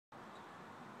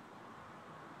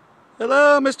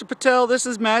Hello, Mr. Patel. This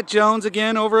is Matt Jones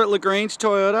again over at Lagrange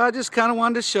Toyota. I just kind of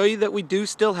wanted to show you that we do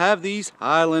still have these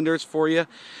Highlanders for you,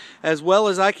 as well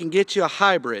as I can get you a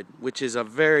hybrid, which is a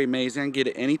very amazing. I can get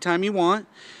it anytime you want.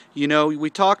 You know, we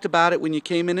talked about it when you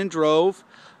came in and drove,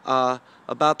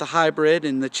 about the hybrid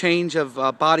and the change of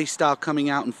body style coming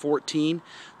out in 14.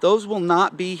 Those will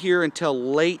not be here until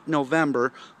late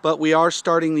November, but we are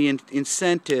starting the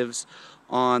incentives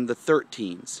on the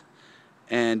 13s.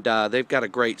 And they've got a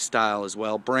great style as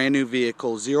well. Brand new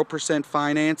vehicle, 0%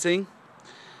 financing.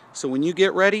 So when you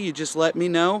get ready, you just let me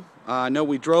know. I know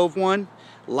we drove one.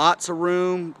 Lots of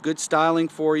room, good styling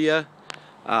for you.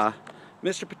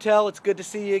 Mr. Patel, it's good to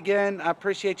see you again. I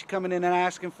appreciate you coming in and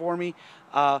asking for me.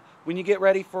 When you get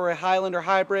ready for a Highlander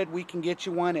hybrid, we can get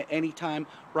you one at any time.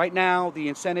 Right now, the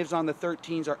incentives on the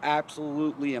 13s are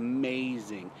absolutely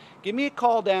amazing. Give me a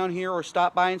call down here or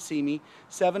stop by and see me.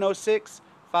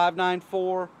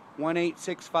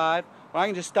 706-594-1865. Or I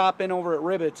can just stop in over at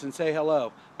Ribbits and say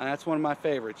hello. And that's one of my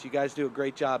favorites. You guys do a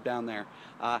great job down there.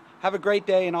 Have a great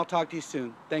day, and I'll talk to you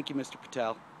soon. Thank you, Mr.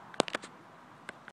 Patel.